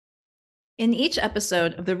In each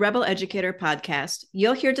episode of the Rebel Educator podcast,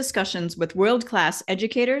 you'll hear discussions with world-class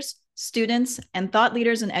educators, students, and thought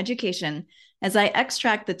leaders in education as I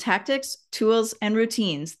extract the tactics, tools, and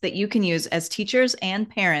routines that you can use as teachers and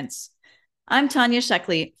parents. I'm Tanya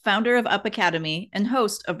Sheckley, founder of Up Academy and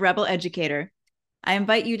host of Rebel Educator. I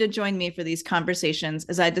invite you to join me for these conversations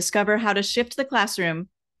as I discover how to shift the classroom,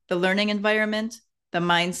 the learning environment, the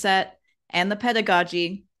mindset, and the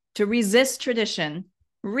pedagogy to resist tradition,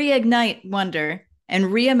 reignite wonder, and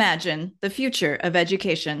reimagine the future of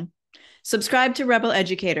education. Subscribe to Rebel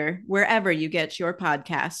Educator wherever you get your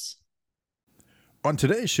podcasts. On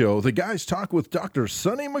today's show, the guys talk with Dr.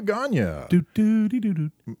 Sonny Magana.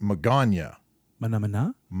 Magana.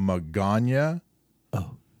 Mana? Magana.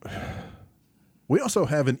 Oh. We also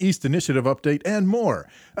have an East Initiative update and more.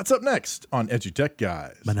 That's up next on EduTech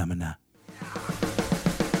Guys. Mana.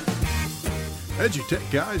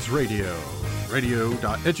 EduTech Guys Radio.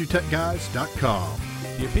 radio.edutechguys.com.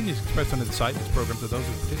 The opinions expressed under the site and its programs are those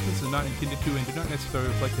of the participants and not intended to and do not necessarily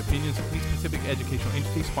reflect the opinions of any specific educational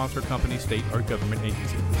entity, sponsor, company, state, or government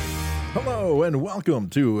agency. Hello and welcome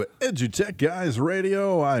to EduTech Guys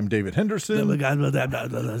Radio. I'm David Henderson. And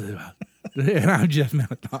I'm Jeff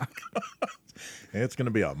Matlock. It's going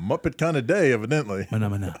to be a Muppet kind of day, evidently.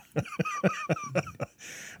 Mana.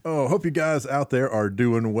 Oh, hope you guys out there are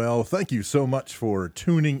doing well. Thank you so much for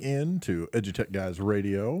tuning in to EduTech Guys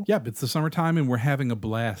Radio. Yep, it's the summertime and we're having a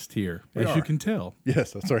blast here, as you can tell.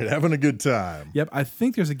 Yes, that's right. Having a good time. Yep, I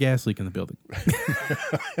think there's a gas leak in the building.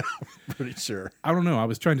 Pretty sure. I don't know. I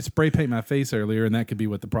was trying to spray paint my face earlier, and that could be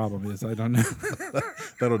what the problem is. I don't know.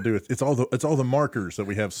 That'll do it. It's all the markers that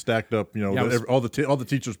we have stacked up. You know, all the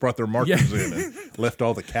teachers brought their markers in and left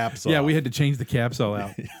all the caps on. Yeah, we had to change the caps all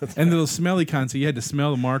out. And the smelly kind, so you had to smell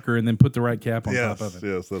the marker and then put the right cap on top of it.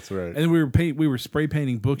 Yes, that's right. And we were spray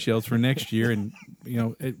painting bookshelves for next year, and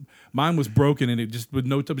mine was broken, and it just was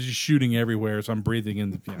just shooting everywhere. So I'm breathing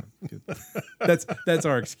in. That's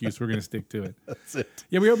our excuse. We're going to stick to it. That's it.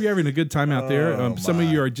 Yeah, we hope you're having a good time out there. Some of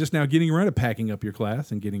you are just now getting around to packing up your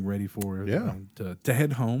class and getting ready for to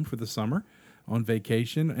head home for the summer on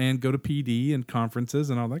vacation and go to PD and conferences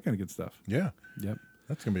and all that kind of good stuff. Yeah. Yep.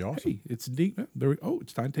 That's going to be awesome. Hey, it's neat.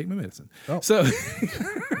 It's time to take my medicine. Oh. So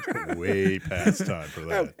way past time for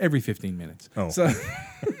that. Every 15 minutes. Oh. So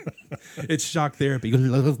it's shock therapy.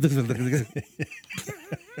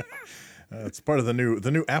 It's part of the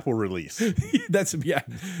new Apple release. It's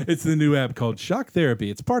the new app called Shock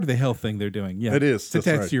Therapy. It's part of the health thing they're doing. Yeah, it is. It's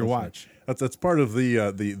attached to your watch. Right. That's part of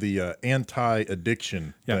the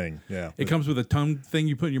anti-addiction thing. Yeah, it comes with a tongue thing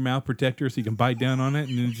you put in your mouth protector, so you can bite down on it,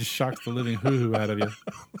 and then it just shocks the living hoo-hoo out of you.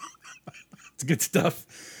 It's good stuff.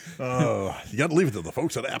 Oh, you got to leave it to the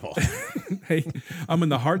folks at Apple. Hey, I'm in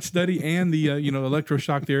the heart study and the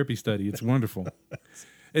electroshock therapy study. It's wonderful.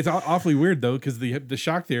 It's awfully weird, though, because the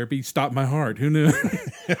shock therapy stopped my heart. Who knew? And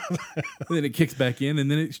then it kicks back in, and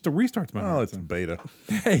then it still restarts my heart. Oh, it's beta.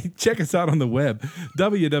 Hey, check us out on the web,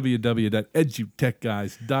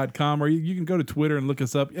 www.edutechguys.com, or you can go to Twitter and look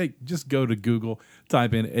us up. Hey, just go to Google,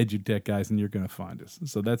 type in EduTech Guys, and you're going to find us.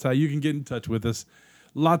 So that's how you can get in touch with us.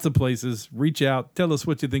 Lots of places. Reach out. Tell us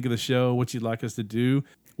what you think of the show, what you'd like us to do,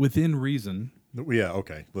 within reason. Yeah,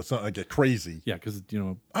 okay. Let's not get crazy. Yeah, because,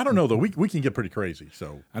 I don't know, though. We can get pretty crazy,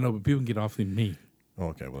 so. I know, but people can get awfully mean. Oh,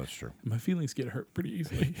 okay, well, that's true. My feelings get hurt pretty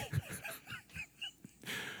easily.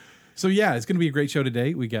 So, yeah, it's going to be a great show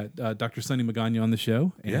today. We got Dr. Sonny Magana on the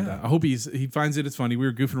show. And I hope he finds it's funny. We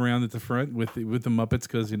were goofing around at the front with the Muppets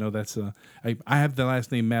because, that's I have the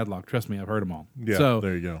last name Madlock. Trust me, I've heard them all. Yeah, so,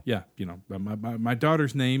 there you go. Yeah, my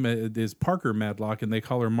daughter's name is Parker Madlock, and they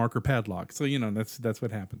call her Marker Padlock. So, that's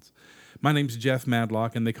what happens. My name's Jeff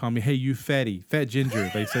Madlock, and they call me, hey, you fatty, fat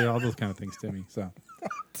ginger. They say all those kind of things to me. So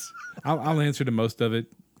I'll answer to most of it.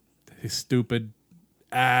 He's stupid.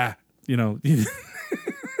 Well,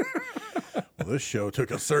 this show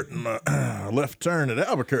took a certain left turn at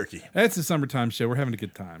Albuquerque. That's a summertime show. We're having a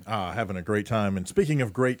good time. Having a great time. And speaking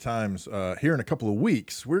of great times, here in a couple of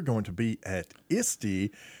weeks, we're going to be at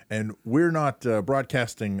ISTE, and we're not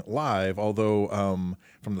broadcasting live, although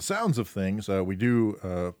from the sounds of things, we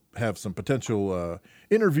do have some potential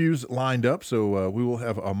interviews lined up. So we will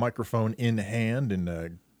have a microphone in hand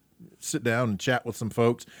and sit down and chat with some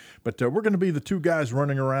folks. But we're going to be the two guys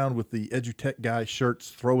running around with the EduTech Guy shirts,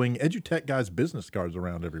 throwing EduTech Guys business cards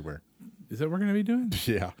around everywhere. Is that what we're going to be doing?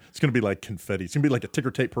 Yeah, it's going to be like confetti. It's going to be like a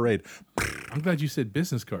ticker tape parade. I'm glad you said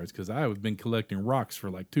business cards because I've been collecting rocks for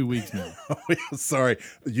like 2 weeks now. Oh, yeah, sorry,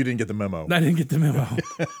 you didn't get the memo. I didn't get the memo.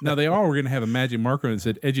 Now they all were going to have a magic marker that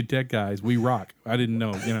said "EduTech guys, we rock." I didn't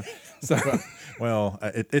know, So. Well,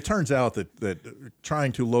 it turns out that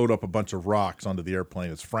trying to load up a bunch of rocks onto the airplane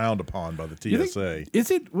is frowned upon by the TSA.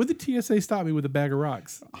 Would the TSA stop me with a bag of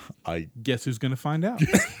rocks? I guess who's going to find out.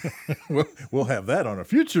 We'll have that on a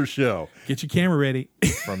future show. Get your camera ready.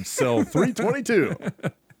 From cell 322.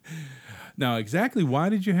 Now, exactly why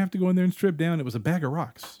did you have to go in there and strip down? It was a bag of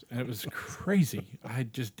rocks. And it was crazy. I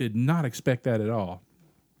just did not expect that at all.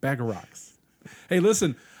 Bag of rocks. Hey,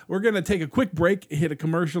 listen. We're going to take a quick break, hit a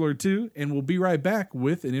commercial or two, and we'll be right back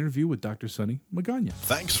with an interview with Dr. Sonny Magana.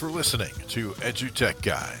 Thanks for listening to EduTech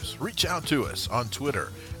Guys. Reach out to us on Twitter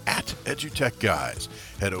 @EduTech Guys.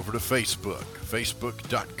 Head over to Facebook,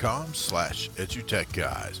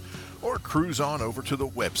 facebook.com/EduTech or cruise on over to the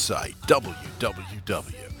website,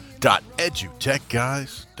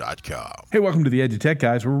 www.edutechguys.com. Hey, welcome to the EduTech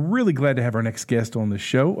Guys. We're really glad to have our next guest on the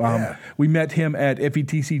show. We met him at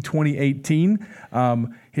FETC 2018.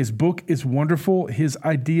 His book is wonderful. His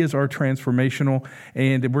ideas are transformational,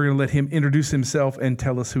 and we're going to let him introduce himself and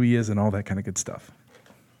tell us who he is and all that kind of good stuff.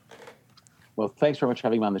 Well, thanks very much for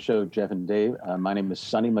having me on the show, Jeff and Dave. My name is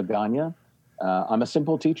Sonny Magana. I'm a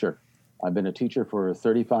simple teacher. I've been a teacher for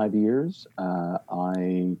 35 years.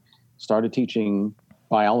 I started teaching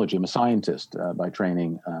biology. I'm a scientist by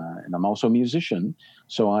training, and I'm also a musician.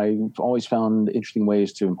 So I've always found interesting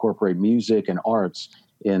ways to incorporate music and arts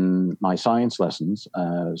in my science lessons,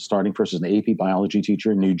 starting first as an AP biology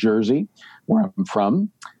teacher in New Jersey, where I'm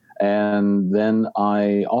from. And then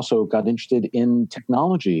I also got interested in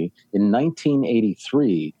technology in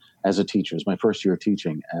 1983 as a teacher. It was my first year of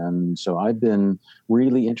teaching. And so I've been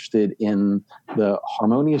really interested in the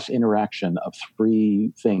harmonious interaction of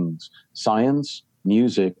three things: science,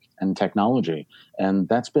 music, and technology. And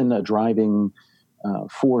that's been a driving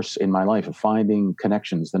force in my life of finding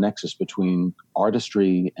connections, the nexus between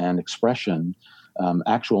artistry and expression,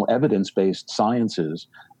 actual evidence-based sciences,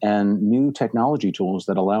 and new technology tools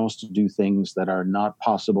that allow us to do things that are not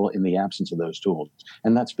possible in the absence of those tools.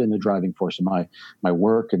 And that's been the driving force of my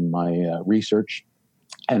work and my research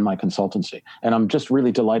and my consultancy. And I'm just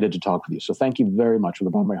really delighted to talk with you. So thank you very much from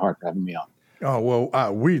the bottom of my heart for having me on. Oh, well,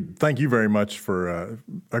 we thank you very much for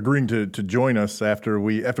agreeing to join us after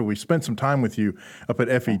we spent some time with you up at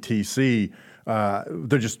FETC.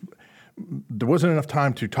 There wasn't enough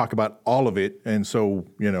time to talk about all of it. And so,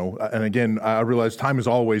 and again, I realize time is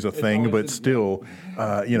always a thing, but still,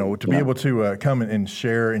 to be able to come and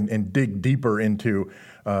share and dig deeper into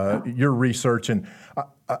your research. And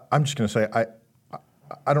I'm just going to say,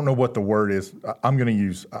 I don't know what the word is. I'm going to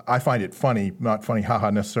use, I find it funny, not funny, haha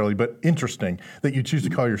necessarily, but interesting that you choose to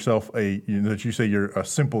call yourself that you say you're a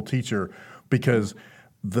simple teacher, because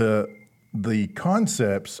the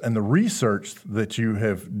concepts and the research that you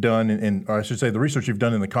have done, or I should say the research you've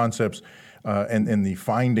done in the concepts and the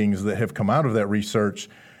findings that have come out of that research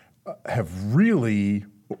have really,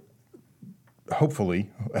 hopefully,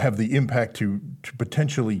 have the impact to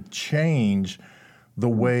potentially change the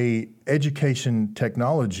way education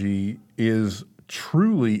technology is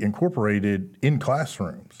truly incorporated in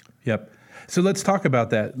classrooms. Yep. So let's talk about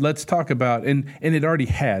that. Let's talk about, and it already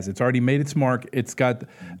has. It's already made its mark. It's got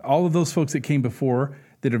all of those folks that came before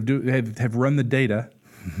that have run the data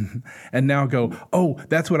and now go, oh,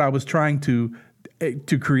 that's what I was trying to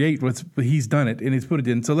create. He's done it, and he's put it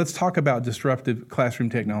in. So let's talk about disruptive classroom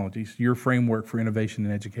technologies, your framework for innovation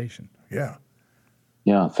in education. Yeah.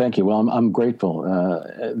 Yeah, thank you. Well, I'm grateful.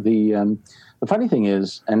 The funny thing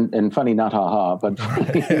is, and funny, not ha-ha, but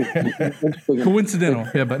coincidental,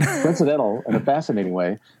 coincidental in a fascinating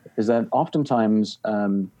way, is that oftentimes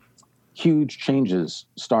huge changes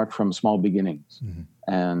start from small beginnings,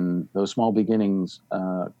 and those small beginnings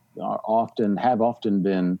have often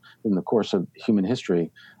been, in the course of human history,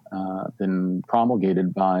 been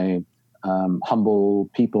promulgated by humble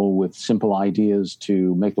people with simple ideas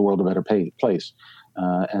to make the world a better place.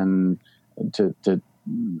 I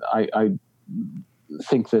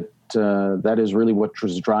think that that is really what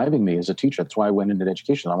was driving me as a teacher. That's why I went into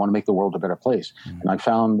education. I want to make the world a better place. And I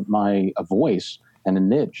found a voice and a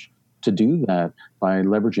niche to do that by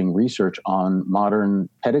leveraging research on modern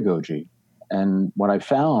pedagogy. And what I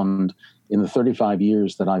found in the 35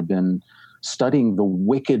 years that I've been studying the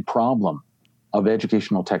wicked problem of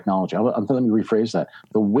educational technology. Let me rephrase that.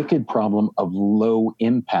 The wicked problem of low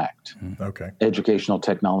impact educational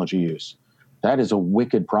technology use. That is a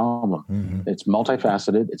wicked problem. It's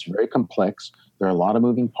multifaceted. It's very complex. There are a lot of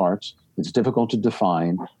moving parts. It's difficult to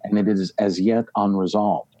define, and it is as yet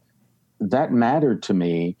unresolved. That mattered to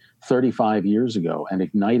me 35 years ago and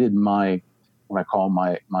ignited what I call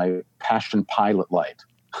my passion pilot light.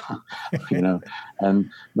 And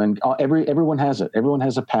when everyone has it. Everyone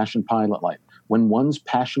has a passion pilot light. When one's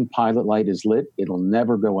passion pilot light is lit, it'll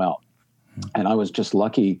never go out. And I was just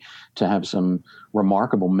lucky to have some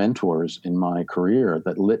remarkable mentors in my career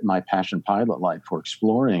that lit my passion pilot light for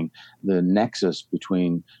exploring the nexus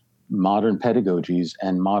between modern pedagogies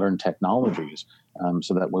and modern technologies,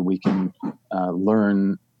 so that way we can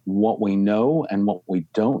learn what we know and what we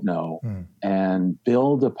don't know and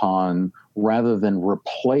build upon rather than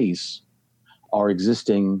replace our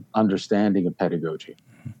existing understanding of pedagogy.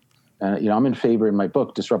 I'm in favor in my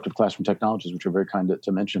book, Disruptive Classroom Technologies, which are very kind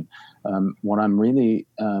to mention. What I'm really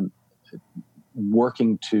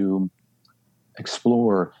working to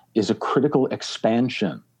explore is a critical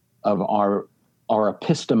expansion of our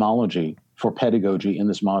epistemology for pedagogy in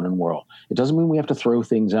this modern world. It doesn't mean we have to throw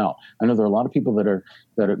things out. I know there are a lot of people that are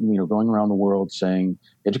going around the world saying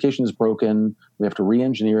education is broken. We have to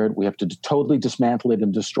re-engineer it. We have to totally dismantle it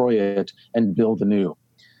and destroy it and build anew.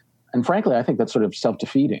 And frankly, I think that's sort of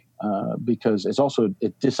self-defeating because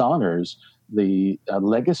it dishonors the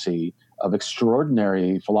legacy of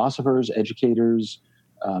extraordinary philosophers, educators,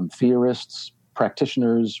 theorists,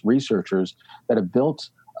 practitioners, researchers that have built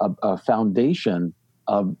a foundation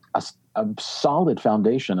of a solid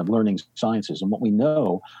foundation of learning sciences and what we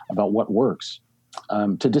know about what works.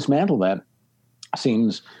 To dismantle that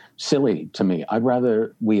seems silly to me. I'd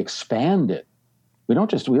rather we expand it. We don't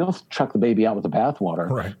chuck the baby out with the bathwater,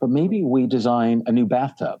 right. But maybe we design a new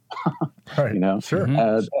bathtub. Right. Sure.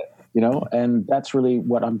 Mm-hmm. And that's really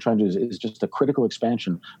what I'm trying to do is just a critical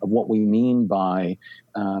expansion of what we mean by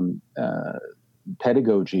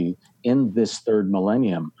pedagogy in this third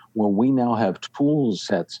millennium, where we now have tool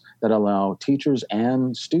sets that allow teachers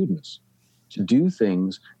and students to do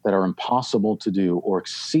things that are impossible to do or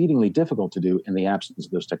exceedingly difficult to do in the absence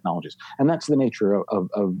of those technologies. And that's the nature of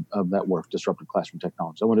that work, Disruptive Classroom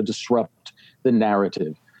Technologies. I want to disrupt the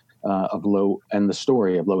narrative of the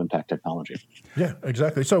story of low impact technology. Yeah,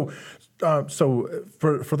 exactly. So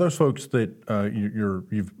for those folks that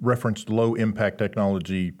you've referenced low impact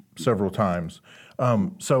technology several times.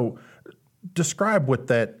 So describe what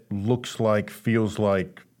that looks like, feels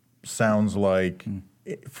like, sounds like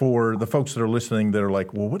for the folks that are listening that are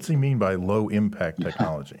like, well, what's he mean by low impact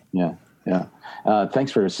technology? Yeah.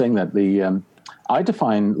 Thanks for saying that. I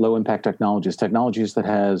define low impact technologies that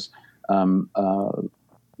has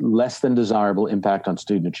less than desirable impact on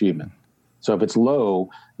student achievement. So if it's low,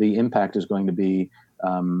 the impact is going to be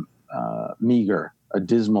meager, a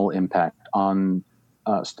dismal impact on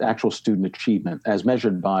actual student achievement as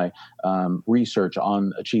measured by research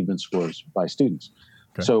on achievement scores by students.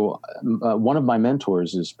 Okay. So one of my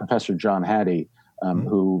mentors is Professor John Hattie,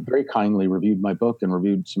 who very kindly reviewed my book and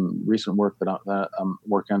reviewed some recent work that I'm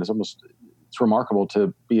working on. It's remarkable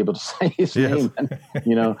to be able to say his name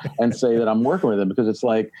and say that I'm working with him, because it's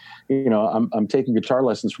like, I'm taking guitar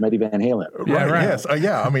lessons from Eddie Van Halen. Yeah, right. Yes.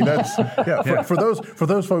 I mean, that's For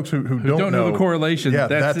those folks who don't know the correlation. Yeah,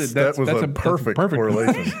 that was a perfect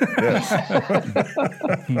correlation. Yes.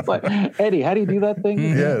 Like, Eddie, how do you do that thing?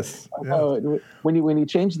 Yes. When you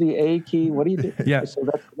change the A key, what do you do? Yeah. So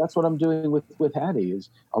that's what I'm doing with Hattie, is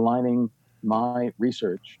aligning my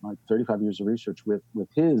research, my 35 years of research, with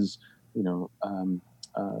his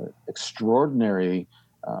extraordinary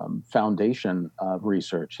foundation of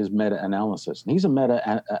research, his meta-analysis. And he's a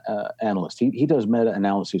meta-analyst. He does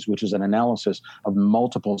meta-analyses, which is an analysis of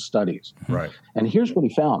multiple studies. Right. And here's what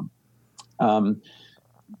he found.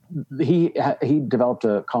 He developed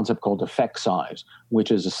a concept called effect size,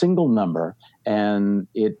 which is a single number, and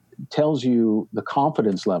it tells you the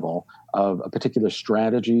confidence level of a particular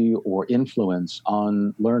strategy or influence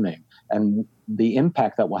on learning and the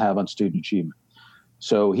impact that will have on student achievement.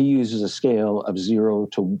 So he uses a scale of 0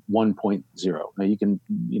 to 1.0. Now you can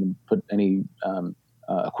put any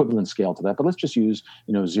equivalent scale to that, but let's just use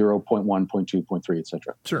 0, 0.1, 0.2, 0.3, et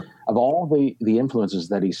cetera. Sure. Of all the influences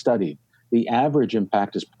that he studied, the average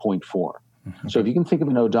impact is 0.4. Mm-hmm. So if you can think of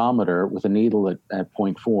an odometer with a needle at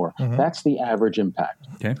 0.4, mm-hmm. that's the average impact.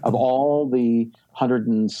 Okay. Of all the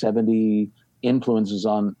 170 influences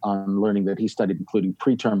on learning that he studied, including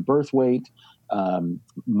preterm birth weight,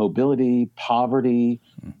 mobility, poverty,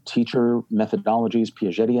 teacher methodologies,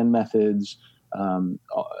 Piagetian methods,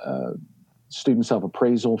 student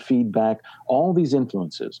self-appraisal, feedback, all these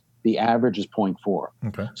influences, the average is 0.4.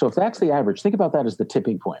 Okay. So if that's the average, think about that as the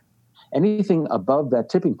tipping point. Anything above that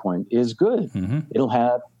tipping point is good. Mm-hmm. It'll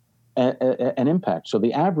have an impact. So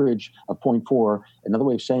the average of 0.4, another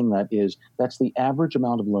way of saying that is that's the average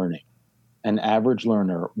amount of learning an average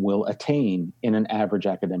learner will attain in an average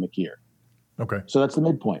academic year. Okay. So that's the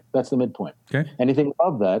midpoint. Okay. Anything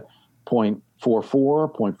above that, 0.44,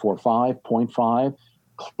 0.45, 0.5,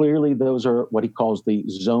 clearly those are what he calls the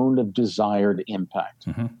zone of desired impact.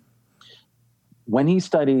 Mm-hmm. When he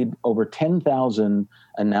studied over 10,000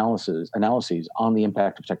 analyses on the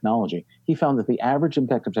impact of technology, he found that the average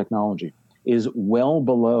impact of technology is well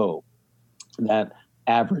below that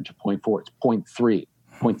average of 0.4. It's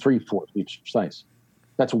 0.34 to be precise.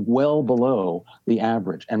 That's well below the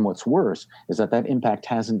average. And what's worse is that impact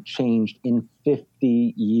hasn't changed in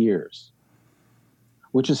 50 years,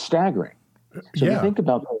 which is staggering. So you think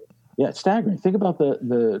about, it's staggering. Think about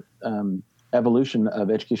the evolution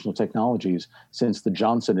of educational technologies since the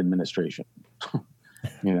Johnson administration.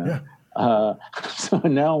 So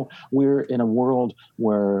now we're in a world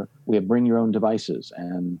where we have bring your own devices,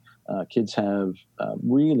 and kids have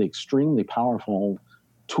really extremely powerful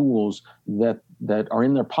tools that are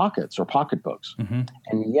in their pockets or pocketbooks. Mm-hmm.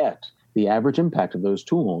 And yet the average impact of those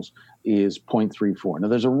tools is 0.34. Now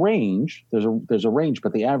there's a range, there's a range,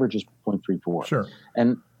 but the average is 0.34. Sure.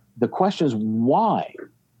 And the question is why?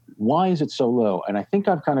 Why is it so low? And I think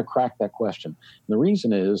I've kind of cracked that question. The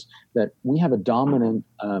reason is that we have a dominant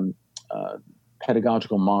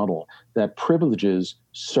pedagogical model that privileges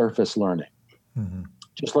surface learning. Mm-hmm.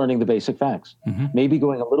 Just learning the basic facts, maybe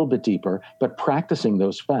going a little bit deeper, but practicing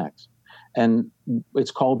those facts. And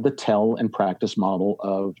it's called the tell and practice model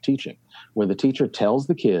of teaching, where the teacher tells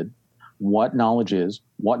the kid what knowledge is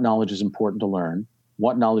important to learn,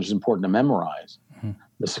 what knowledge is important to memorize. Mm-hmm.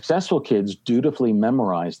 The successful kids dutifully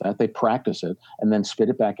memorize that, they practice it, and then spit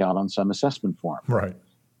it back out on some assessment form. Right.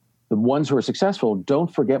 The ones who are successful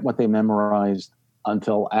don't forget what they memorized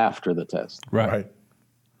until after the test. Right.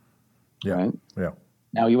 Yeah. Right? Yeah.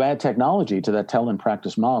 Now you add technology to that tell and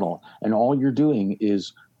practice model, and all you're doing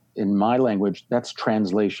is, in my language, that's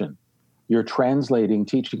translation. You're translating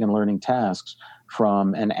teaching and learning tasks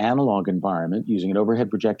from an analog environment using an overhead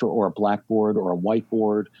projector or a blackboard or a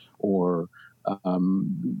whiteboard or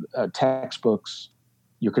textbooks.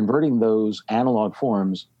 You're converting those analog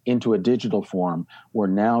forms into a digital form where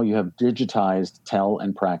now you have digitized tell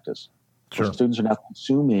and practice. Sure. Where students are now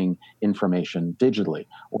consuming information digitally,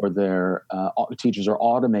 or their teachers are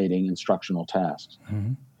automating instructional tasks.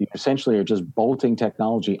 Mm-hmm. You essentially are just bolting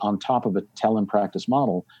technology on top of a tell and practice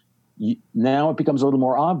model. Now it becomes a little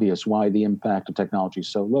more obvious why the impact of technology is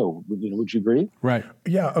so low. Would you agree? Right.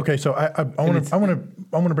 Yeah. Okay. So I want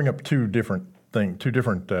to bring up two different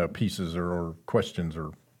pieces or questions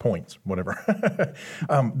or points, whatever,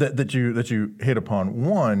 that you hit upon.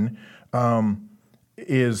 One.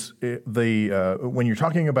 Is when you're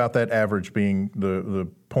talking about that average being the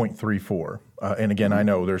 0.34, and again, I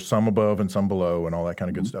know there's some above and some below and all that kind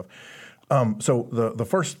of good stuff. So the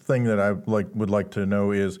first thing that I would like to know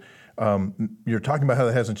is you're talking about how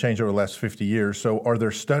that hasn't changed over the last 50 years. So are there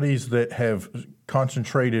studies that have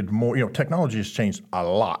concentrated more? Technology has changed a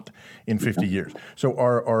lot in 50 years. So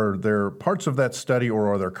are there parts of that study,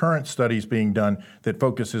 or are there current studies being done that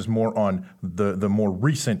focuses more on the more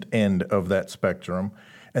recent end of that spectrum?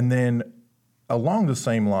 And then along the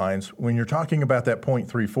same lines, when you're talking about that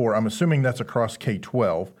 0.34, I'm assuming that's across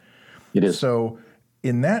K-12. It is. So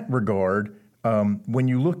in that regard, when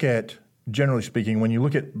you look at, generally speaking, when you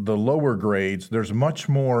look at the lower grades, there's much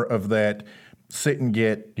more of that sit and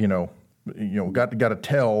get, got to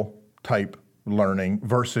tell type learning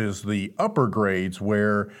versus the upper grades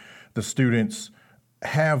where the students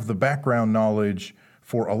have the background knowledge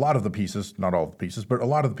for a lot of the pieces, not all the pieces, but a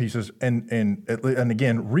lot of the pieces. And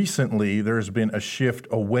again, recently there's been a shift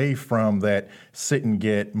away from that sit and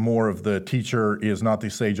get. More of the teacher is not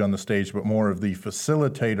the sage on the stage, but more of the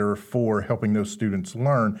facilitator for helping those students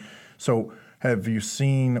learn. So have you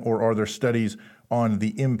seen, or are there studies on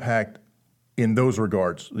the impact in those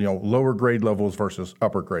regards, lower grade levels versus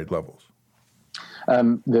upper grade levels?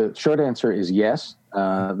 The short answer is yes.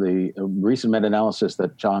 The recent meta-analysis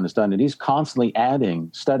that John has done, and he's constantly adding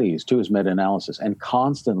studies to his meta-analysis and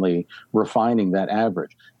constantly refining that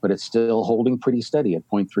average, but it's still holding pretty steady at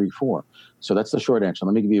 0.34. So that's the short answer.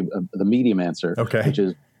 Let me give you the medium answer, which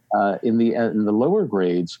is in the lower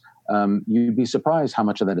grades, you'd be surprised how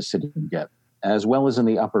much of that is sit and get, as well as in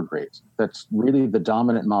the upper grades. That's really the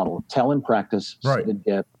dominant model. Tell and practice, sit and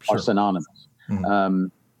get are synonymous. Mm-hmm.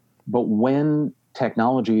 But when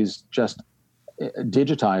technologies just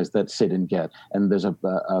digitize that sit and get, and there's a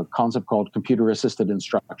concept called computer-assisted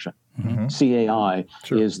instruction. Mm-hmm. CAI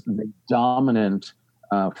is the dominant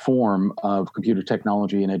form of computer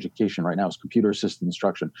technology in education right now is computer-assisted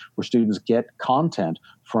instruction, where students get content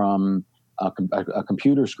from a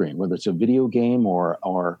computer screen, whether it's a video game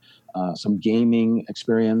or some gaming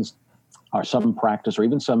experience, or some practice, or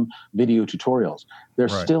even some video tutorials. They're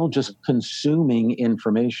still just consuming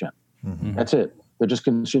information. Mm-hmm. That's it. They're just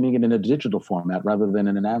consuming it in a digital format rather than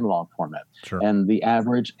in an analog format. Sure. And the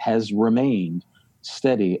average has remained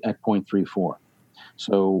steady at 0.34.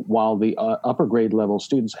 So while the upper grade level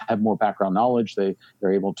students have more background knowledge, they're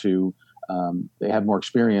able to, they have more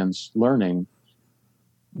experience learning,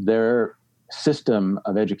 their system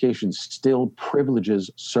of education still privileges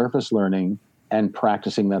surface learning and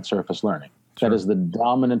practicing that surface learning. Sure. That is the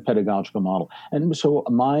dominant pedagogical model. And so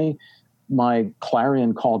my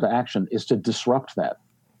clarion call to action is to disrupt that.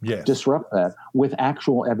 Yes. Disrupt that with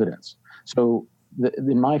actual evidence. So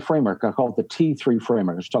in my framework, I call it the T3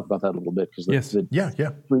 framework. Let's talk about that a little bit. Because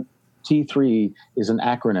T3 is an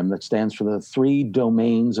acronym that stands for the 3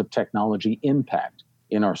 domains of technology impact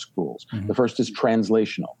in our schools. Mm-hmm. The first is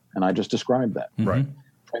translational, and I just described that. Mm-hmm. Right.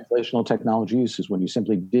 Translational technology use is when you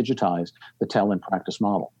simply digitize the tell and practice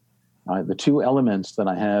model. The 2 elements that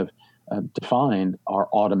I have defined are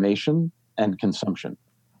automation and consumption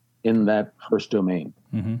in that first domain,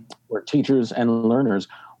 mm-hmm. where teachers and learners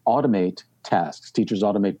automate tasks. Teachers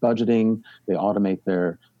automate budgeting, they automate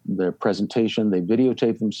their presentation, they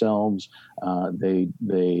videotape themselves, they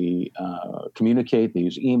communicate, they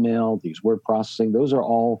use email, they use word processing. Those are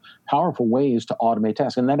all powerful ways to automate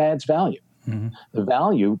tasks, and that adds value. Mm-hmm. The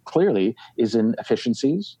value clearly is in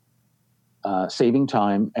efficiencies, saving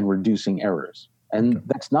time, and reducing errors. And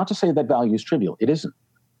that's not to say that value is trivial. It isn't.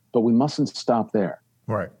 But we mustn't stop there.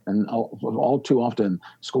 Right. And all too often,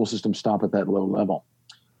 school systems stop at that low level.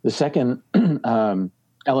 The second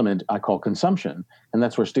element I call consumption, and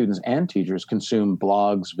that's where students and teachers consume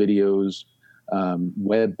blogs, videos,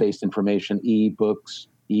 web-based information, e-books,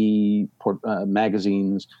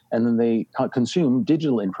 magazines, and then they consume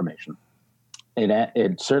digital information.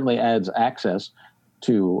 It certainly adds access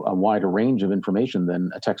to a wider range of information than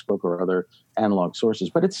a textbook or other analog sources,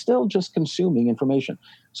 but it's still just consuming information.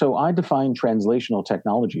 So I define translational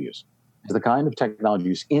technology use as the kind of technology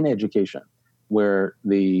use in education where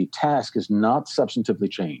the task is not substantively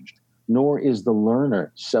changed, nor is the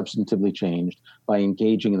learner substantively changed by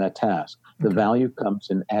engaging in that task. The value comes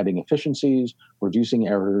in adding efficiencies, reducing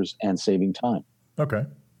errors, and saving time. Okay.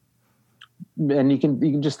 And you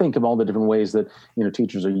can just think of all the different ways that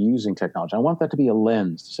teachers are using technology. I want that to be a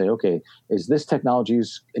lens to say, okay, is this technology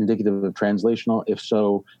indicative of translational? If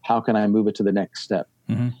so, how can I move it to the next step?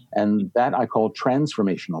 Mm-hmm. And that I call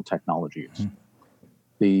transformational technology use. Mm-hmm.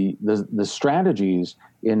 The strategies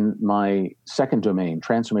in my second domain,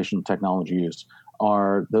 transformational technology use,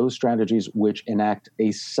 are those strategies which enact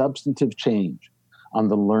a substantive change on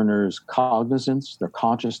the learner's cognizance, their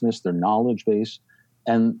consciousness, their knowledge base,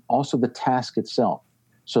 and also the task itself.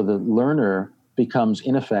 So the learner becomes,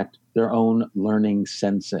 in effect, their own learning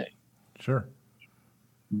sensei. Sure.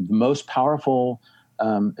 The most powerful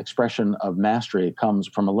expression of mastery comes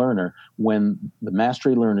from a learner when the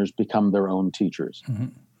mastery learners become their own teachers. Mm-hmm.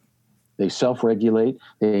 They self-regulate,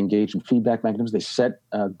 they engage in feedback mechanisms, they set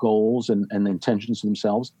goals and intentions for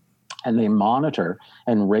themselves, and they monitor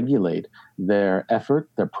and regulate their effort,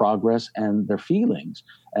 their progress, and their feelings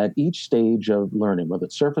at each stage of learning, whether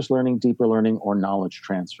it's surface learning, deeper learning, or knowledge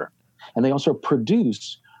transfer. And they also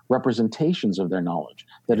produce representations of their knowledge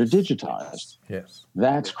that are digitized. Yes.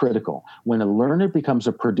 That's critical. When a learner becomes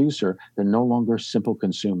a producer, they're no longer simple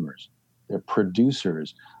consumers. They're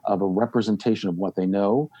producers of a representation of what they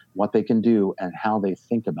know, what they can do, and how they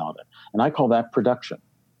think about it. And I call that production.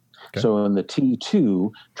 Okay. So in the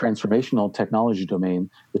T2 transformational technology domain,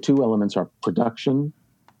 the 2 elements are production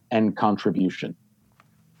and contribution.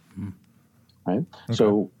 Mm-hmm. Right? Okay.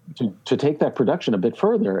 So to take that production a bit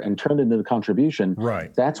further and turn it into the contribution,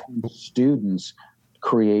 that's when students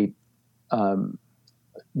create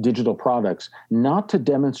digital products, not to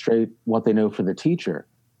demonstrate what they know for the teacher,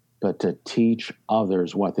 but to teach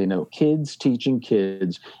others what they know. Kids teaching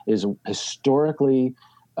kids is historically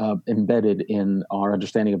embedded in our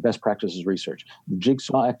understanding of best practices research. The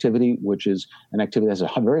jigsaw activity, which is an activity that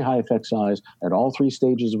has a very high effect size at all 3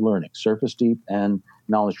 stages of learning, surface, deep, and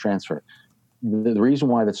knowledge transfer. The reason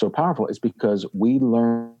why that's so powerful is because we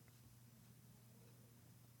learn.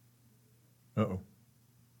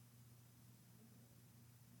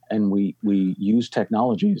 And we use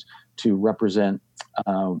technologies to represent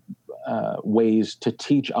ways to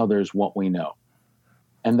teach others what we know.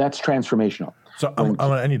 And that's transformational. So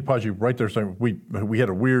I need to pause you right there. So we had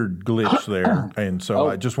a weird glitch there, and so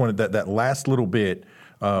I just wanted that last little bit.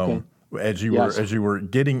 as you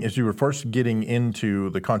were first getting into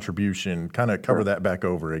the contribution, kind of cover that back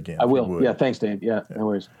over again. I will. Yeah, thanks, Dave. Yeah, no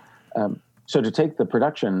worries. So to take the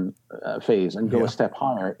production phase and go a step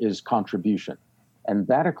higher is contribution. And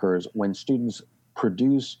that occurs when students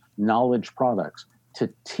produce knowledge products to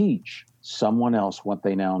teach someone else what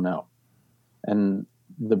they now know. And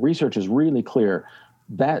the research is really clear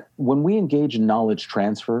that when we engage in knowledge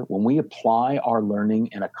transfer, when we apply our learning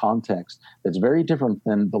in a context that's very different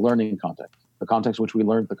than the learning context, the context which we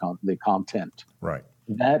learned the content. Right.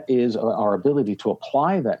 That is our ability to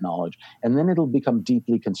apply that knowledge, and then it'll become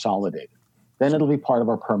deeply consolidated. Then it'll be part of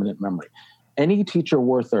our permanent memory. Any teacher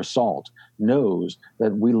worth their salt knows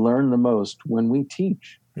that we learn the most when we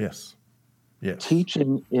teach. Yes. Yes.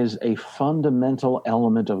 Teaching is a fundamental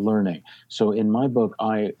element of learning. So in my book,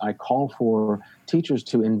 I call for teachers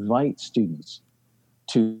to invite students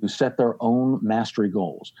to set their own mastery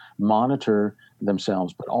goals, monitor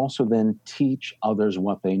themselves, but also then teach others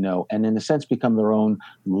what they know, and in a sense become their own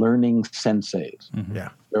learning senseis,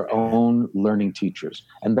 their own learning teachers.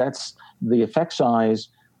 And that's the effect size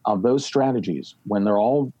of those strategies, when they're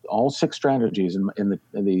all 6 strategies in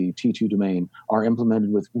the T2 domain are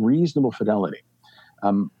implemented with reasonable fidelity.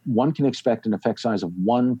 One can expect an effect size of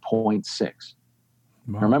 1.6.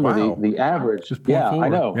 Wow. Remember the average. Just 0.4. I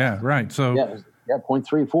know. Yeah, right. So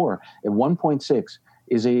 0.34. And 1.6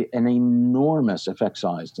 is an enormous effect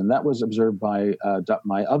size, and that was observed by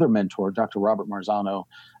my other mentor, Dr. Robert Marzano,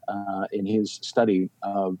 in his study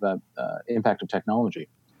of impact of technology.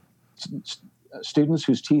 Students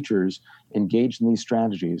whose teachers engaged in these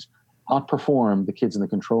strategies outperform the kids in the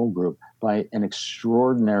control group by an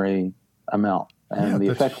extraordinary amount. And the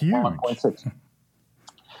effect huge. 1.6.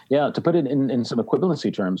 Yeah, to put it in some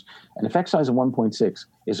equivalency terms, an effect size of 1.6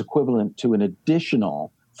 is equivalent to an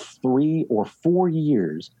additional 3 or 4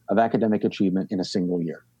 years of academic achievement in a single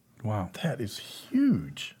year. Wow. That is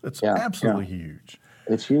huge. That's absolutely huge.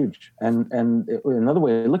 It's huge. And another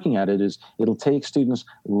way of looking at it is it'll take students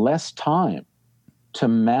less time to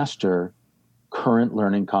master current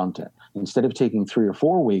learning content. Instead of taking 3 or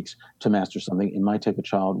 4 weeks to master something, it might take a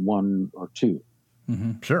child 1 or 2.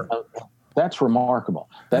 Mm-hmm. Sure. That's remarkable.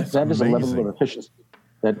 That is a level of efficiency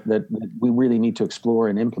that we really need to explore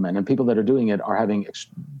and implement. And people that are doing it are having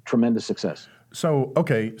tremendous success. So,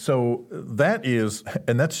 okay, so that is,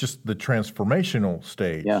 and that's just the transformational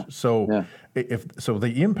stage. Yeah. So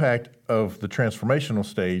the impact of the transformational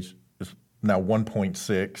stage is now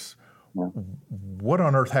 1.6. Yeah. What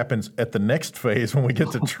on earth happens at the next phase when we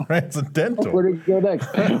get to transcendental? Where do we go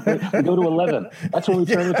next? We go to 11. That's when we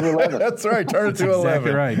turn it to 11. That's right, turn it to 11.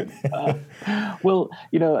 Exactly right. Well,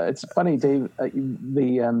 it's funny, Dave.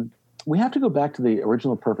 We have to go back to the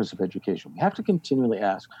original purpose of education. We have to continually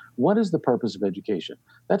ask, what is the purpose of education?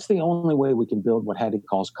 That's the only way we can build what Hattie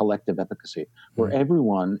calls collective efficacy, where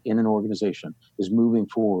everyone in an organization is moving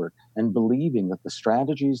forward and believing that the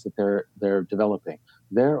strategies that they're developing,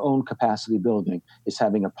 their own capacity building, is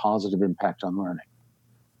having a positive impact on learning.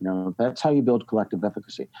 That's how you build collective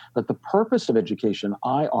efficacy. But the purpose of education,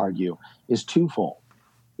 I argue, is twofold.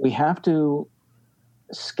 We have to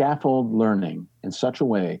scaffold learning in such a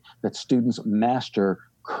way that students master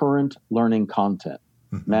current learning content,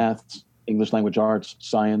 maths, English language arts,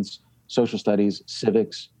 science, social studies,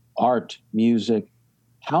 civics, art, music.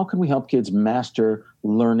 How can we help kids master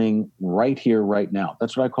learning right here, right now?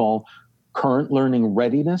 That's what I call current learning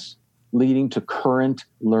readiness leading to current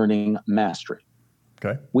learning mastery.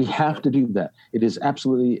 Okay. We have to do that. It is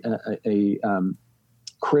absolutely a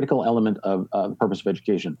critical element of the purpose of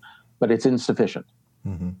education, but it's insufficient.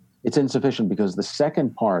 Mm-hmm. It's insufficient because the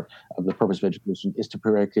second part of the purpose of education is to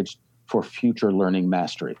prepare kids for future learning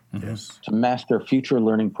mastery, to master future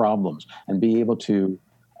learning problems and be able to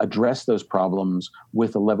address those problems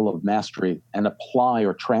with a level of mastery and apply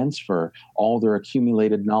or transfer all their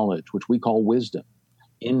accumulated knowledge, which we call wisdom,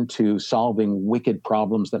 into solving wicked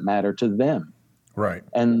problems that matter to them. Right.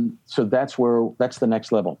 And so that's the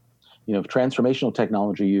next level. Transformational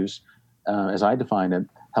technology use, as I define it,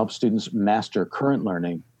 helps students master current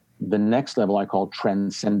learning. The next level I call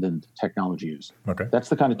transcendent technology use. Okay. That's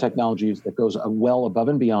the kind of technology use that goes well above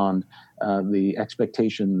and beyond the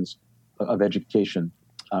expectations of education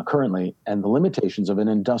currently and the limitations of an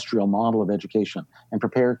industrial model of education, and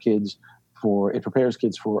prepares kids for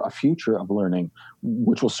a future of learning,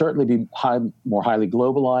 which will certainly be more highly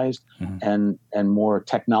globalized and more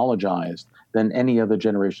technologized than any other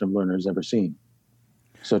generation of learners ever seen.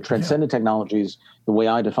 So transcendent technologies, the way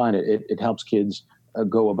I define it, it helps kids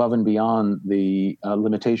go above and beyond the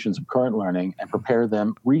limitations of current learning and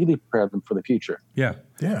really prepare them for the future. Yeah.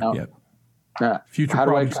 Now, Future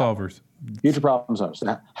problem solvers. Future problem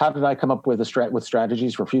solvers. How did I come up with with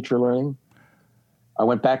strategies for future learning? I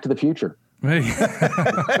went back to the future. Hey.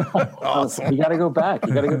 Awesome. You got to go back.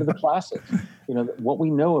 You got to go to the classics. What we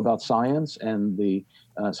know about science and the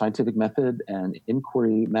scientific method and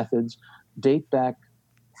inquiry methods date back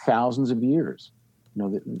thousands of years.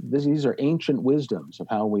 These are ancient wisdoms of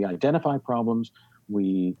how we identify problems,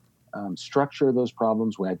 we structure those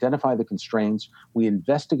problems, we identify the constraints, we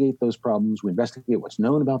investigate those problems, we investigate what's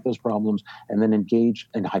known about those problems, and then engage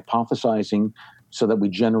in hypothesizing so that we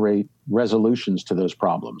generate resolutions to those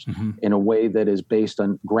problems in a way that is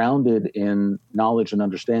grounded in knowledge and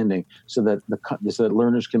understanding, so that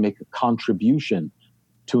learners can make a contribution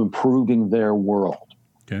to improving their world.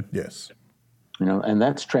 Okay. Yes. And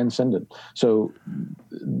that's transcendent. So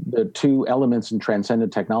the two elements in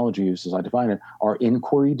transcendent technology use, as I define it, are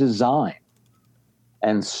inquiry design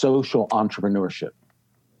and social entrepreneurship.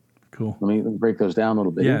 Cool. Let me break those down a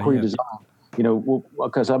little bit. Inquiry design,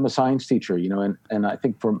 because I'm a science teacher, and I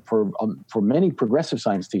think for many progressive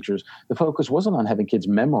science teachers, the focus wasn't on having kids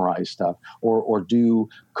memorize stuff or do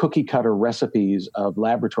cookie cutter recipes of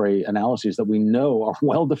laboratory analyses that we know are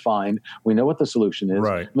well defined. We know what the solution is.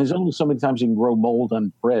 Right. There's only so many times you can grow mold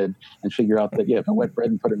on bread and figure out that if I wet bread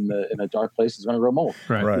and put it in a dark place, it's going to grow mold.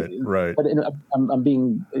 Right. But I'm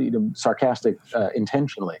being sarcastic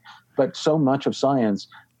intentionally. But so much of science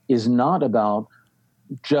is not about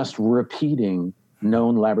just repeating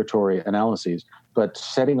known laboratory analyses, but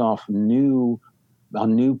setting off new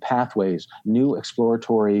pathways, new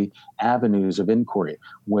exploratory avenues of inquiry,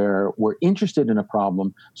 where we're interested in a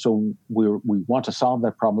problem, so we want to solve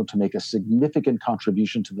that problem to make a significant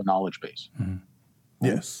contribution to the knowledge base.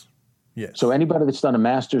 Yes. So anybody that's done a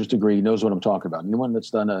master's degree knows what I'm talking about. Anyone that's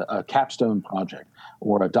done a capstone project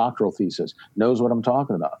or a doctoral thesis knows what I'm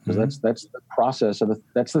talking about, because that's the process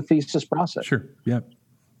that's the thesis process. Sure. Yep.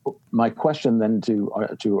 My question then to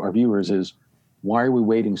our viewers is, why are we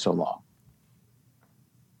waiting so long?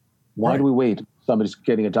 Why do we wait? Somebody's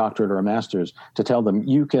getting a doctorate or a master's to tell them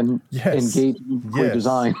you can engage in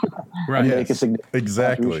design and make a significant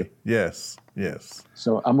contribution. Yes.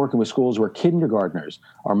 So I'm working with schools where kindergartners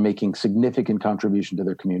are making significant contribution to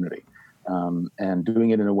their community, and doing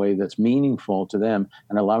it in a way that's meaningful to them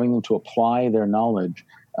and allowing them to apply their knowledge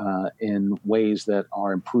in ways that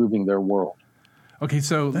are improving their world. Okay,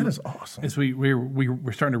 so that is awesome. As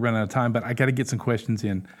we're starting to run out of time, but I got to get some questions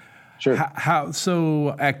in. Sure.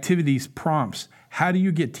 So activities, prompts. How do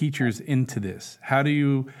you get teachers into this?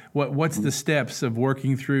 What's the steps of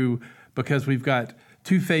working through? Because we've got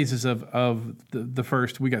 2 phases of the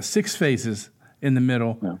first. We got 6 phases in the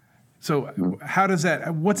middle. Yeah. So how does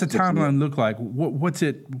that? What's a timeline look like? What's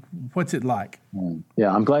it like?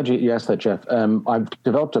 Yeah, I'm glad you asked that, Jeff. I've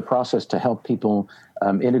developed a process to help people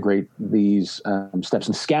integrate these steps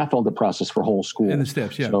and scaffold the process for whole schools. And the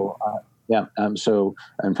steps, yeah. So,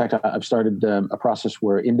 in fact, I've started a process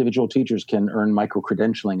where individual teachers can earn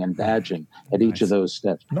micro-credentialing and badging at each of those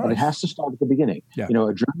steps. Nice. But it has to start at the beginning. Yeah.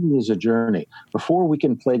 A journey is a journey. Before we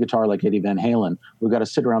can play guitar like Eddie Van Halen, we've got to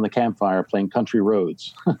sit around the campfire playing Country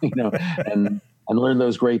Roads, and learn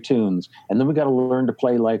those great tunes. And then we got to learn to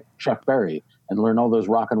play like Chuck Berry and learn all those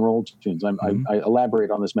rock and roll tunes. I elaborate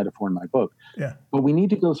on this metaphor in my book. Yeah. But we need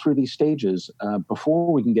to go through these stages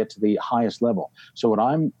before we can get to the highest level. So what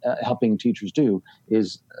I'm helping teachers do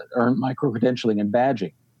is earn micro-credentialing and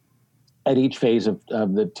badging at each phase of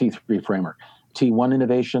the T3 framework. T1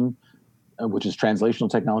 innovation, which is translational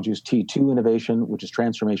technologies, T2 innovation, which is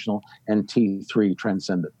transformational, and T3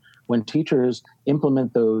 transcendent. When teachers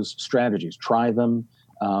implement those strategies, try them,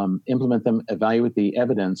 implement them, evaluate the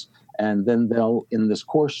evidence, and then they'll, in this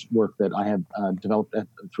coursework that I have developed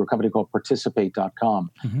through a company called participate.com,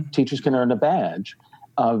 teachers can earn a badge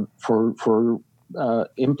for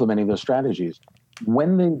implementing those strategies.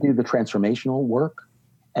 When they do the transformational work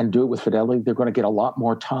and do it with fidelity, they're going to get a lot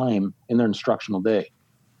more time in their instructional day.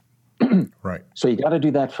 Right. So you got to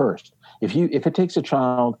do that first. If it takes a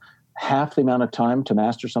child half the amount of time to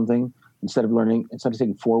master something, instead of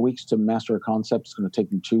taking 4 weeks to master a concept, it's going to take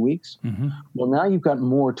them 2 weeks. Well, now you've got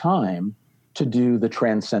more time to do the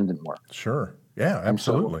transcendent work. Sure. Yeah,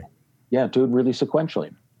 absolutely. So, do it really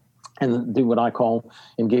sequentially. And do what I call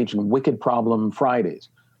engage in Wicked Problem Fridays,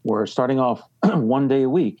 where starting off 1 day a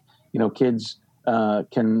week, kids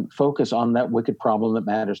can focus on that wicked problem that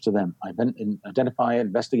matters to them. Identify it,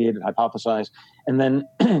 investigate it, hypothesize, and then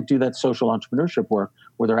do that social entrepreneurship work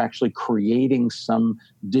where they're actually creating some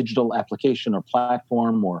digital application or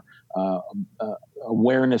platform or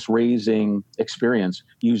awareness-raising experience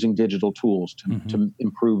using digital tools to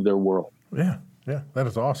improve their world. Yeah. Yeah, that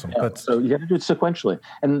is awesome. Yeah, so you got to do it sequentially.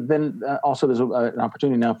 And then also there's an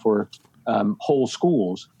opportunity now for whole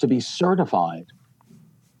schools to be certified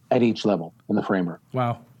at each level in the framework.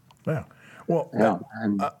 Wow. Yeah. Well, Yeah,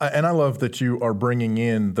 and I love that you are bringing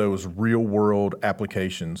in those real world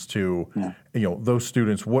applications to, those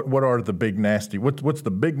students. What are the big nasty? What's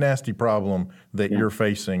the big nasty problem that you're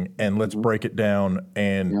facing? And let's break it down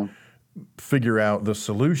and figure out the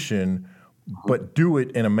solution, but do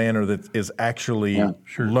it in a manner that is actually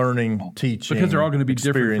learning, teaching, because they're all going to be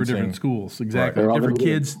different for different schools. Exactly, right. different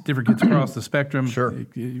kids across the spectrum. Sure,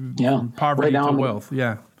 from poverty to wealth.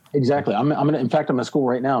 Yeah. Exactly. I'm in fact, I'm in a school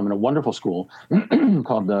right now. I'm in a wonderful school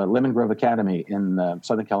called Lemon Grove Academy in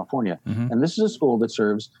Southern California. And this is a school that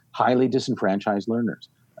serves highly disenfranchised learners.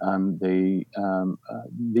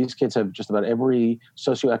 These kids have just about every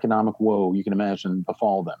socioeconomic woe you can imagine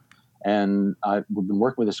befall them. And we've been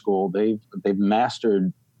working with the school. They've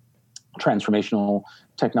mastered transformational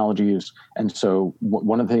technology use. And so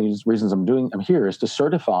one of the reasons I'm here is to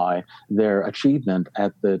certify their achievement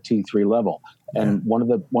at the T3 level. And one of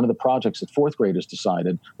the projects that fourth graders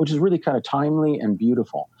decided, which is really kind of timely and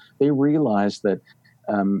beautiful, they realized that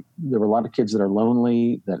there were a lot of kids that are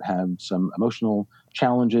lonely, that have some emotional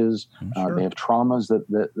challenges. They have traumas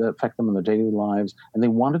that affect them in their daily lives. And they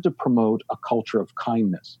wanted to promote a culture of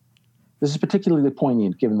kindness. This is particularly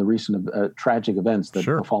poignant given the recent tragic events that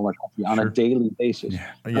befall our country on a daily basis.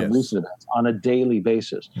 Recent events on a daily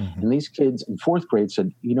basis. And these kids in fourth grade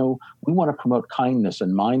said, we want to promote kindness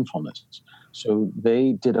and mindfulness. So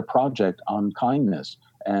they did a project on kindness,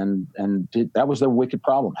 and that was their wicked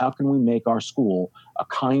problem. How can we make our school a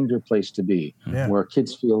kinder place to be, where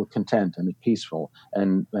kids feel content and peaceful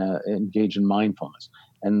and engage in mindfulness?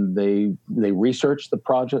 And they researched the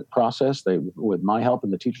project process. With my help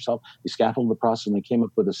and the teacher's help, they scaffolded the process, and they came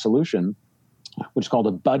up with a solution, which is called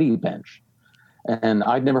a buddy bench. And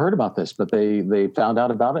I'd never heard about this, but they found out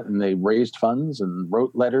about it, and they raised funds and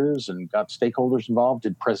wrote letters and got stakeholders involved,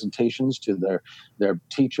 did presentations to their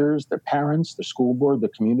teachers, their parents, their school board, the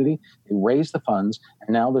community. They raised the funds,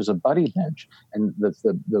 and now there's a buddy bench. And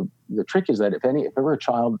the trick is that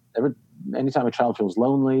anytime a child feels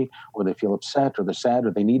lonely, or they feel upset, or they're sad,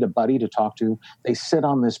 or they need a buddy to talk to, they sit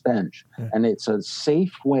on this bench. And it's a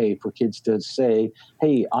safe way for kids to say,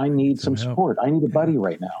 hey, I need some support. I need a buddy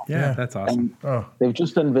right now. Yeah, that's awesome. And they've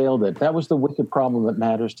just unveiled it. That was the wicked problem that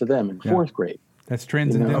matters to them in fourth grade. That's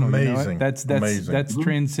transcendental. Amazing. That's amazing. That's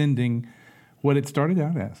transcending what it started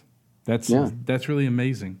out as. That's really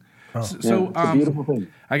amazing. It's a beautiful thing.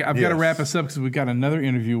 I've got to wrap us up because we've got another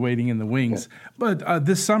interview waiting in the wings. But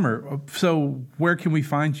this summer, so where can we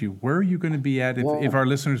find you? Where are you going to be at if our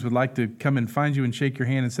listeners would like to come and find you and shake your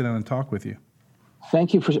hand and sit down and talk with you?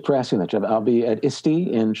 Thank you for asking that, Jeff. I'll be at ISTE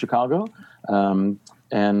in Chicago,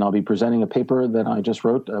 and I'll be presenting a paper that I just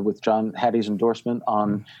wrote with John Hattie's endorsement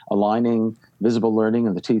on aligning visible learning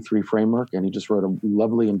and the T3 framework, and he just wrote a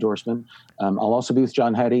lovely endorsement. I'll also be with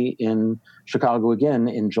John Hattie in Chicago again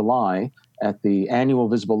in July at the annual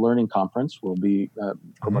Visible Learning Conference. We'll be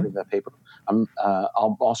promoting that paper. I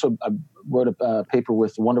wrote a paper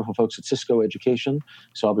with wonderful folks at Cisco Education,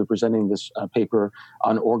 so I'll be presenting this paper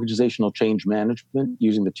on organizational change management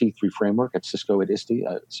using the T3 framework at Cisco at ISTE,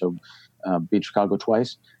 so be in Chicago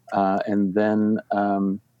twice. And then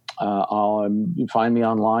you find me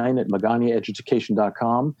online at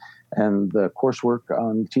maganaeducation.com, and the coursework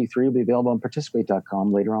on T3 will be available on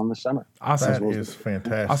participate.com later on this summer. Awesome. That is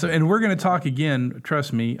fantastic. Awesome. And we're going to talk again,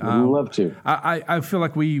 trust me. We'd love to. I feel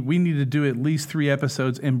like we need to do at least 3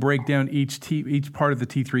 episodes and break down each part of the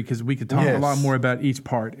T3, because we could talk a lot more about each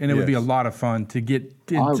part, and it would be a lot of fun to get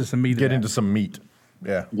into some meat. Get into some meat.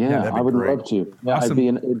 Yeah, I would love to. Yeah, awesome.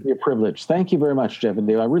 It'd be a privilege. Thank you very much, Jeff and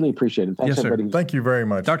Dave. I really appreciate it. Thanks, everybody. Thank you very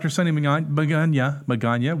much. Dr. Sonny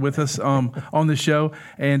Magana with us on the show,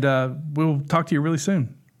 and we'll talk to you really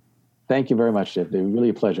soon. Thank you very much, Jeff. Dave. Really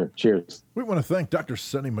a pleasure. Cheers. We want to thank Dr.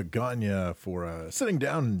 Sonny Magana for sitting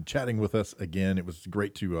down and chatting with us again. It was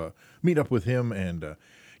great to meet up with him and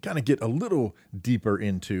kind of get a little deeper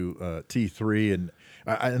into T3. And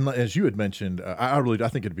as you had mentioned, I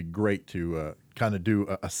think it'd be great to kind of do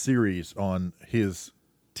a series on his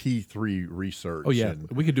T3 research. Oh, yeah.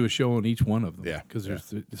 We could do a show on each one of them. Yeah. Because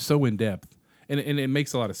they're so in-depth. And it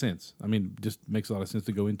makes a lot of sense. I mean, just makes a lot of sense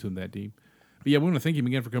to go into them that deep. But, yeah, we want to thank him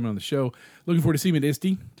again for coming on the show. Looking forward to seeing him at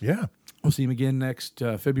ISTE. Yeah. We'll see him again next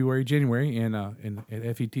February, January, and at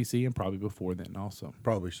FETC, and probably before then also.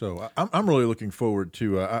 Probably so. I'm really looking forward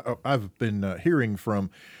to. I've been hearing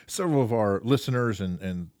from several of our listeners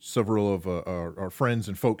and several of our friends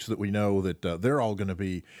and folks that we know that they're all going to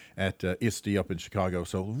be at ISTE up in Chicago.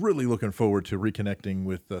 So really looking forward to reconnecting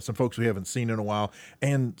with some folks we haven't seen in a while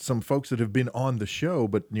and some folks that have been on the show,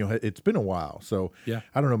 but it's been a while. So yeah,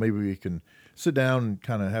 I don't know. Maybe we can sit down and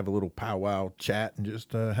kind of have a little powwow chat and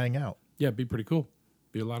just hang out. Yeah, it'd be pretty cool.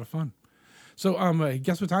 Be a lot of fun. So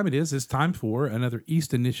guess what time it is? It's time for another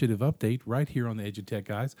East Initiative update right here on the EduTech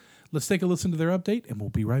Guys. Let's take a listen to their update, and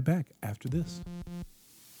we'll be right back after this.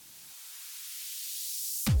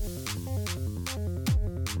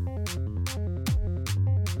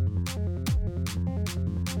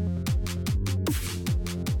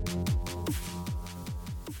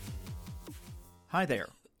 Hi there,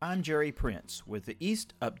 I'm Jerry Prince with the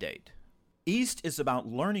East Update. East is about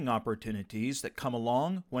learning opportunities that come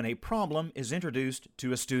along when a problem is introduced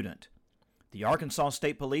to a student. The Arkansas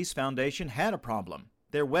State Police Foundation had a problem.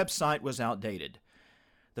 Their website was outdated.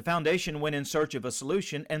 The foundation went in search of a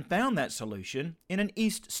solution and found that solution in an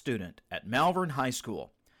East student at Malvern High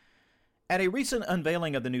School. At a recent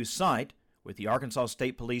unveiling of the new site, with the Arkansas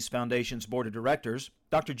State Police Foundation's Board of Directors,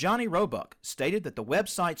 Dr. Johnny Roebuck stated that the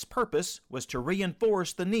website's purpose was to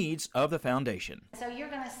reinforce the needs of the foundation. So you're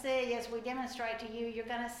going to see, as we demonstrate to you, you're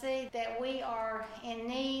going to see that we are in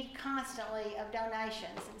need constantly of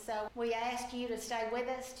donations. And so we ask you to stay with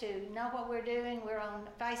us, to know what we're doing. We're on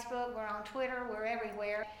Facebook, we're on Twitter, we're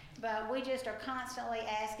everywhere. But we just are constantly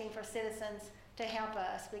asking for citizens to help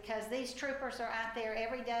us, because these troopers are out there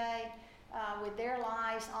every day with their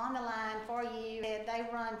lives on the line for you. They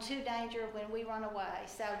run to danger when we run away.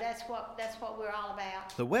 So that's what we're all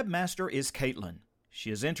about. The webmaster is Caitlin. She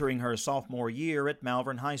is entering her sophomore year at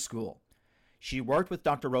Malvern High School. She worked with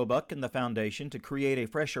Dr. Roebuck and the foundation to create a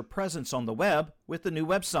fresher presence on the web with the new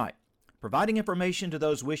website, providing information to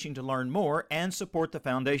those wishing to learn more and support the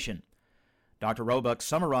foundation. Dr. Roebuck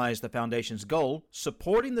summarized the foundation's goal,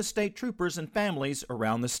 supporting the state troopers and families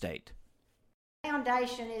around the state.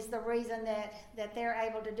 Foundation is the reason that they're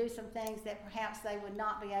able to do some things that perhaps they would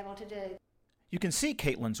not be able to do. You can see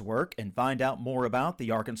Caitlin's work and find out more about the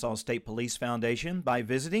Arkansas State Police Foundation by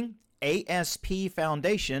visiting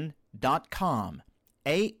aspfoundation.com.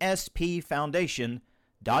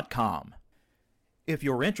 aspfoundation.com. If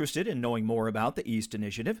you're interested in knowing more about the East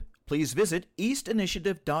Initiative, please visit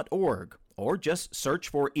eastinitiative.org or just search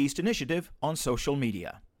for East Initiative on social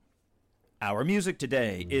media. Our music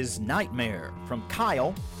today is Nightmare from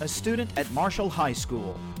Kyle, a student at Marshall High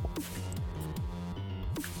School.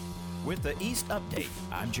 With the East Update,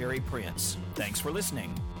 I'm Jerry Prince. Thanks for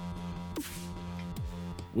listening.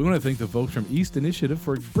 We want to thank the folks from East Initiative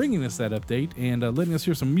for bringing us that update and letting us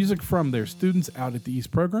hear some music from their students out at the East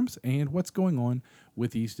programs and what's going on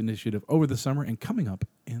with the East Initiative over the summer and coming up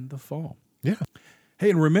in the fall. Yeah. Hey,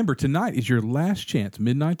 and remember, tonight is your last chance,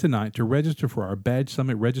 midnight tonight, to register for our Badge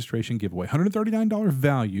Summit registration giveaway. $139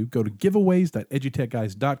 value. Go to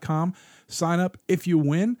giveaways.edutechguys.com. Sign up. If you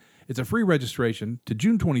win, it's a free registration to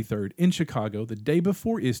June 23rd in Chicago, the day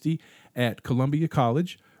before ISTE at Columbia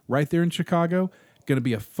College, right there in Chicago. Going to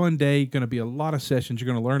be a fun day. Going to be a lot of sessions.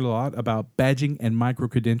 You're going to learn a lot about badging and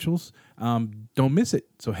micro-credentials. Don't miss it.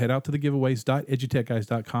 So head out to the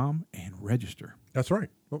giveaways.edutechguys.com and register. That's right.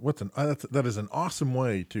 That is an awesome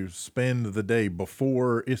way to spend the day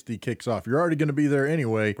before ISTE kicks off. You're already going to be there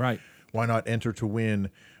anyway. Right. Why not enter to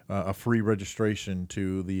win a free registration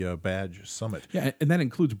to the Badge Summit? Yeah, and that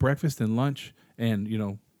includes breakfast and lunch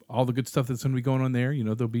and, all the good stuff that's going to be going on there.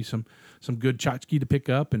 There'll be some good tchotchke to pick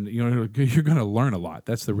up, and, you're going to learn a lot.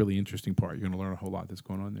 That's the really interesting part. You're going to learn a whole lot that's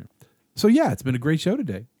going on there. So, yeah, it's been a great show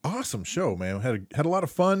today. Awesome show, man. Had a lot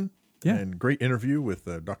of fun. Yeah. And great interview with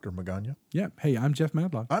Dr. Magana. Yeah. Hey, I'm Jeff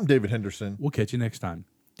Madlock. I'm David Henderson. We'll catch you next time.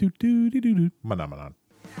 Doo-doo-doo-doo-doo. Manan.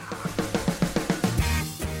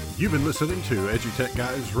 You've been listening to EduTech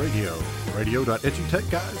Guys Radio,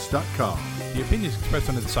 radio.edutechguys.com. The opinions expressed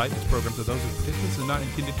on the site and its programs are those of participants and not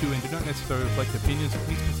intended to and do not necessarily reflect the opinions of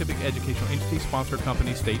any specific educational entity, sponsor,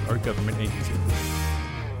 company, state, or government agency.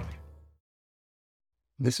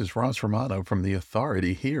 This is Ross Romano from The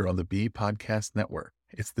Authority here on the B Podcast Network.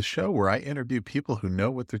 It's the show where I interview people who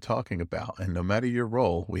know what they're talking about, and no matter your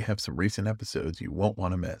role, we have some recent episodes you won't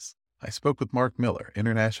want to miss. I spoke with Mark Miller,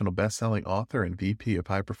 international best-selling author and VP of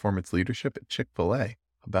High Performance Leadership at Chick-fil-A,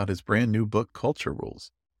 about his brand new book, Culture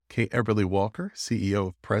Rules. Kate Eberly Walker, CEO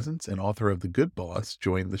of Presence and author of The Good Boss,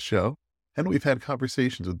 joined the show, and we've had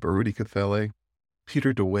conversations with Baruti Cathele,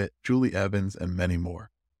 Peter DeWitt, Julie Evans, and many more.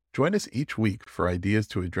 Join us each week for ideas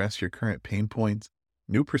to address your current pain points,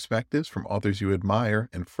 new perspectives from authors you admire,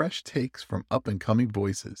 and fresh takes from up-and-coming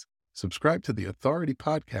voices. Subscribe to the Authority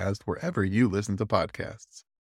Podcast wherever you listen to podcasts.